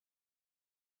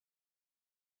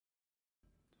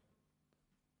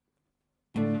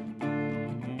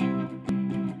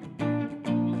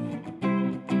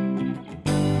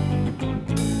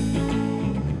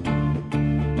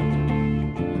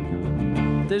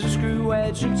There's a screw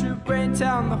wedge into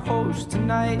Braintown, the host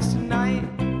tonight's tonight.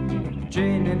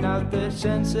 Draining out the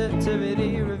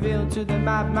sensitivity revealed to the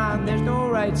madman. There's no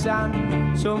right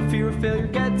sound. Some fear of failure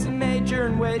gets a major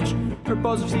in which her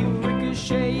buzz of steel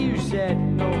ricochet. You said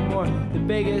no more. The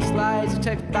biggest lies,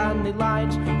 detected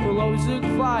dandelions will always look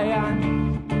fly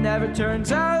on. Never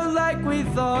turns out like we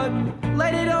thought.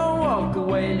 Lady, don't walk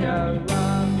away now.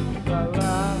 La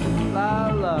la la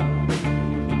la.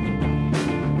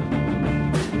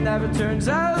 Never turns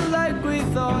out like we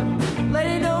thought.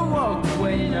 Lady, don't walk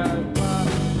away now.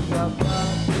 Blah, blah,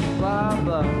 blah,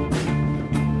 blah.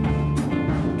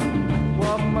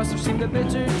 What must have seemed a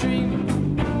bitter dream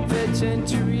fits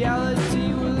into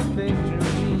reality with a picture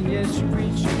of genius. You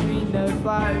reach your green, now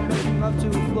fly, making love to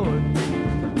the floor.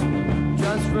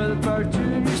 Transfer the power to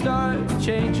restart,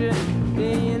 changing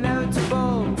the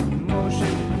inevitable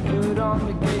motion. Put on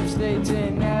the gauge,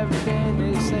 stating everything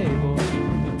is stable.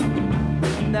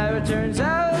 Never turns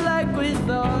out like we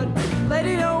thought.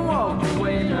 Lady, don't walk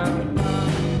away now.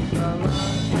 La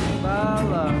la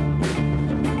la.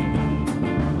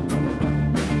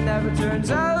 Never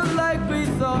turns out like we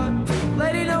thought.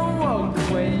 Lady, don't walk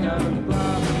away now.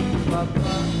 Blah blah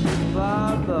blah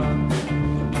blah blah.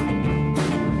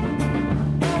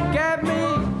 Get me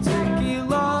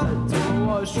tequila to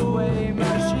wash away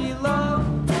my Sheila.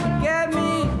 Get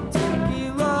me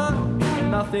tequila,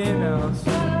 nothing else.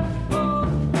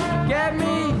 Get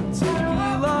me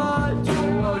tequila to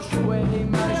wash away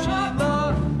my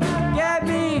Sheila. Get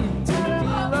me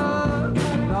tequila,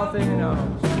 nothing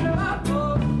else.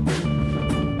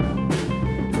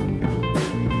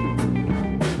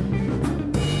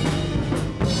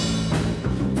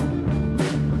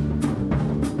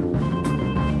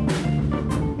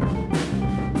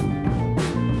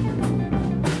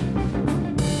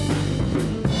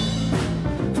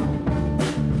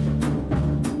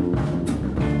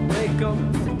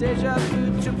 Deja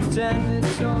vu to pretend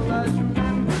it's all I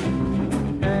remember.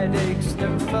 Headaches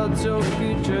never felt so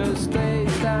good, just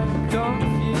dazed and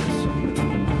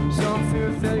confused. Some fear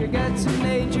of failure gets a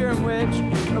nature in which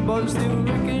our bullets do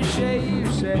ricochet.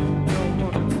 You said no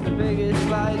more. The biggest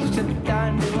lies, except the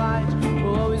dandelions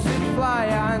will always fly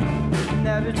on.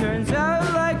 Never turns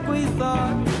out like we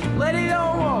thought. Lady,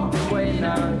 don't walk away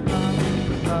now.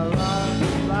 La la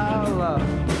la la.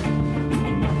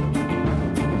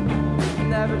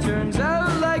 Never turns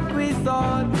out like we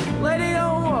thought. Lady,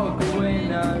 don't walk away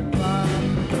now. Blah,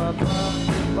 blah, blah,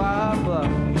 blah, blah.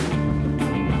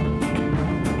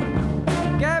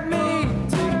 Get me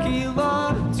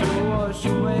tequila to wash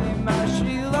away my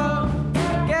Sheila.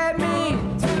 Get me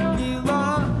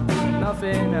tequila,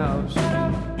 nothing else.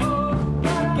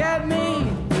 Get me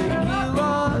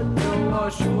tequila to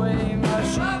wash away my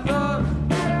Sheila.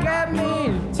 Get me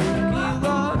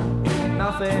tequila,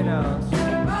 nothing else.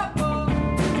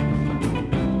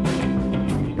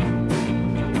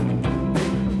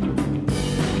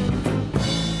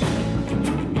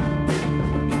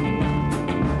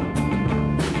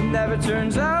 Never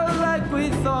turns out like we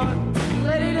thought.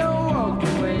 Lady, don't walk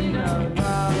away now.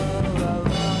 La la la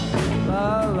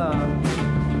la la.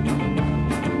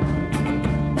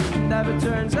 Never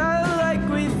turns out like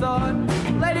we thought.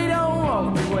 Lady, don't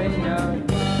walk away now.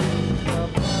 La,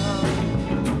 la,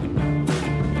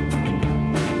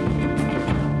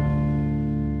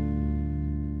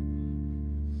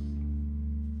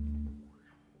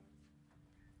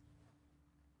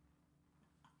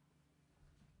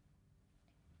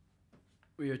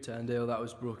 We are Tandale, that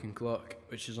was Broken Clock,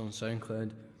 which is on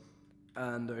SoundCloud.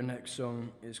 And our next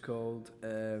song is called By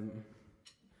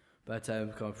the Time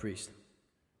I've Become a Priest.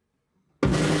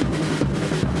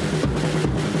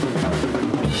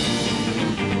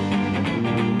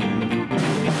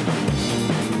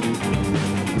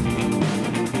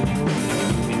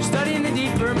 Studying the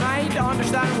deeper mind,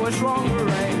 understand what's wrong or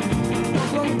right.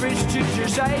 Walk along the bridge, choose your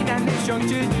side, and it's young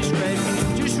to discredit.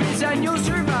 Just reads and you'll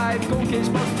survive. Go kids,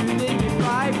 fuck through the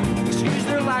vibe. Excuse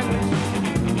their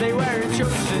language, they weren't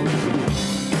chosen.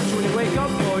 So when you wake up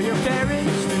for your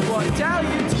parents, do what I tell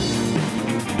you to.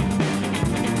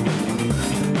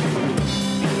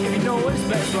 If you know what's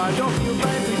best, well, I don't feel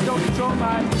bad, please don't control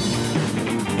my.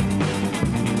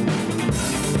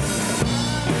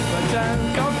 But time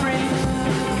come free,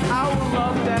 I will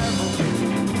love them.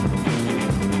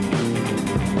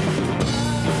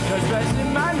 Just rest in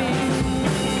my knees,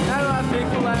 now I pick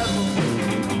a level.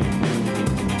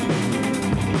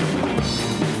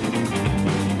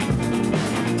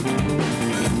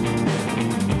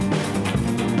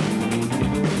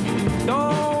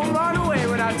 Don't run away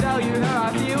when I tell you how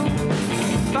I feel.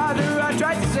 Father, I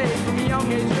tried to say from a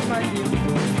young age of my youth.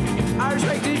 I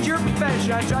respected you. your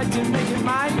profession, I tried to make it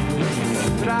mine,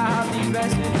 but I have these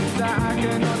messages that I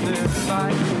cannot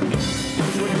define.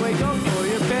 So when you wake up for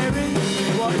your parents,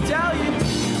 they want to tell you,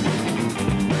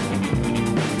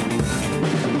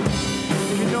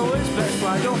 you know it's best, but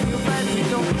I don't feel bad, you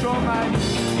don't control mine.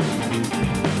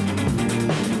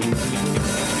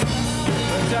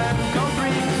 When time comes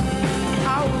free, I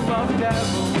will love the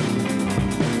devil.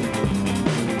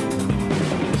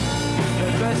 The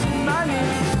best in my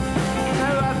knees,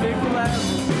 now I think we'll level.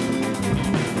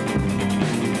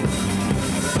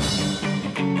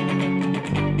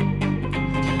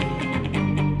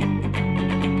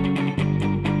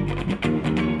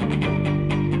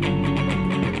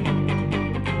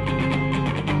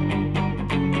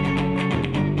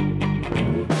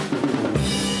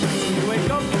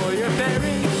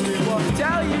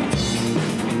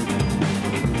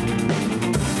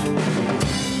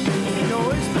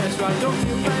 I don't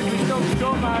feel bad, please don't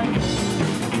control mine.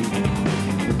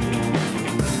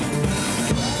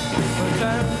 When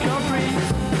time comes free,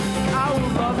 I will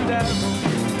love the devil.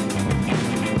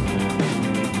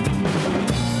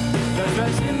 Just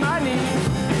rest in my knees,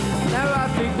 now I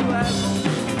think we'll level.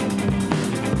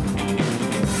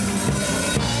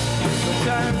 When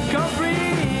time comes free,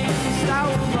 I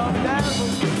will love the devil.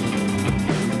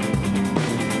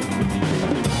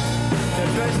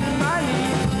 Just rest in my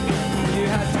knees, you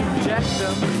had to reject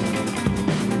them.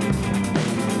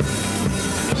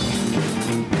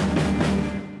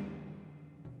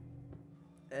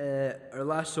 Our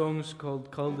last song is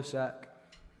called Culdesac,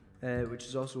 which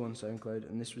is also on SoundCloud,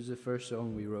 and this was the first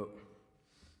song we wrote.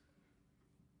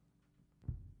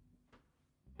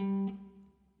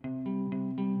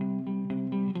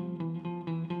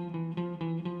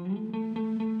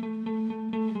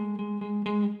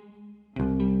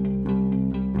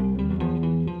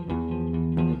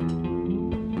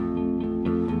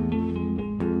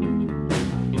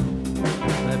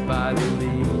 By the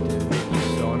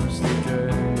leaders on us the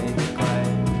journey to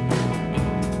climb,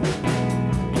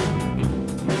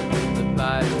 led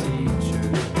by the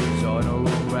teachers on a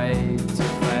long road to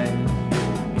fame.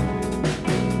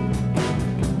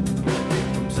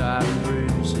 Bumps and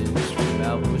bruises from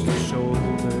elbows to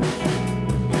shoulders,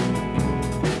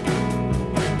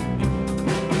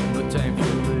 no time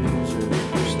for losers,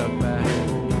 stuck behind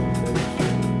boulders.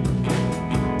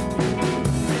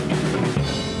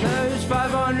 There's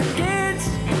 500 kids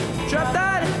trapped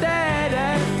out of dead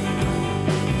end.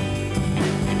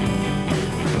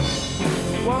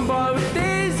 One boy with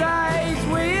his eyes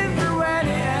waiting for when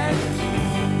it ends.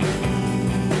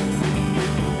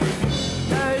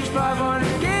 There's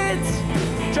 500 kids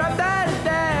trapped out of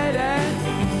dead end.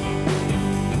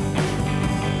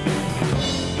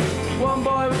 One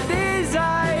boy with his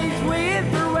eyes waiting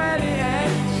for when it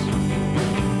ends.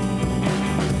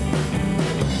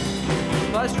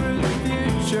 Flash through the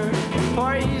future,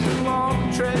 parties and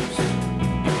long trips.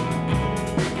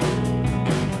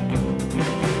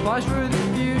 Flash through the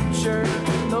future,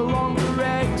 no longer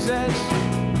exists.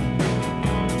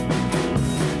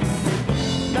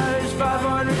 There's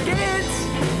 500 kids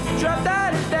trapped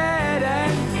out of dead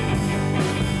end.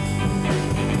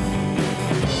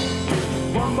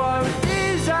 One boy with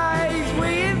his eyes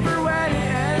waiting for when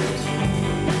it ends.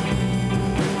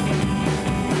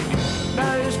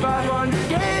 There's 500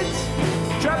 kids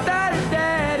trapped out of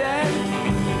dead end.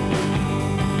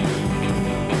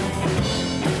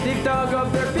 They've dug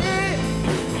up their pit,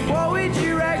 what would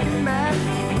you recommend?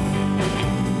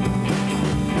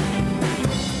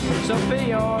 So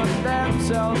beyond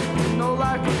themselves, no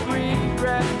lack of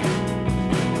regret.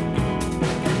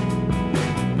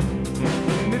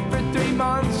 Mid for 3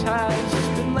 months has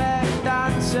been left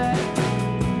unsaid.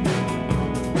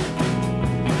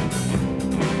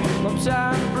 Lumps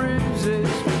and bruises,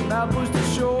 elbows to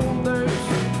shoulders.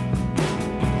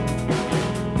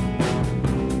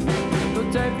 No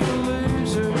time for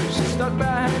losers, stuck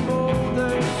behind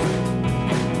boulders.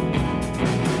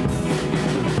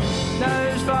 Now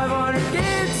there's 500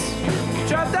 kids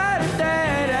trapped out of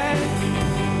dead end.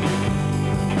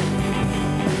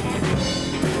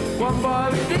 One boy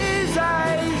with his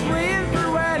eyes waiting for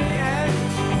when it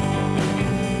ends.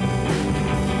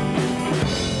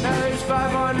 Now there's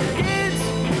 500 kids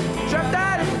trapped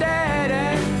out of dead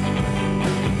end.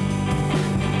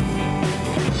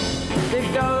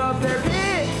 They've dug up their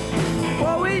pit,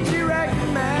 what would you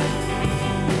recommend?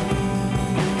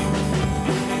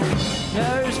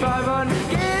 Now there's 500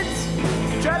 kids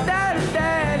trapped out of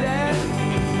dead end.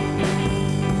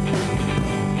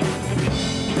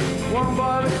 One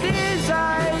boy with his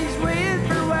eyes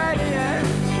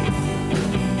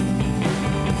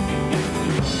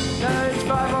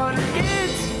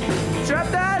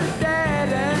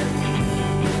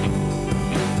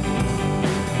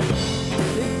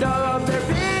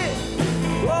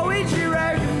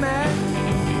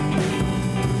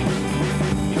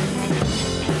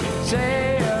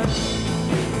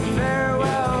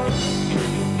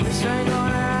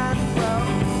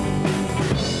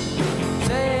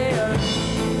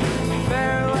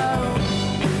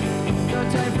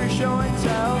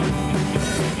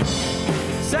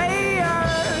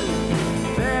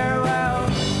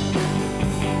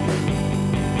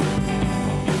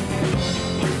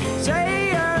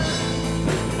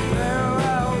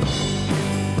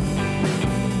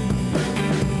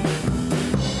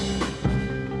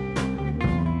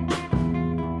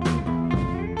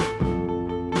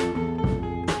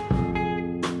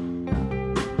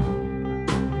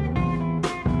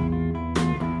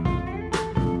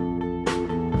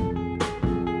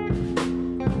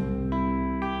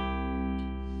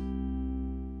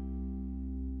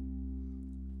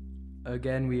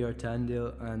Again, we are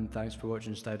Tandale, and thanks for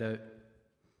watching Stowed Out.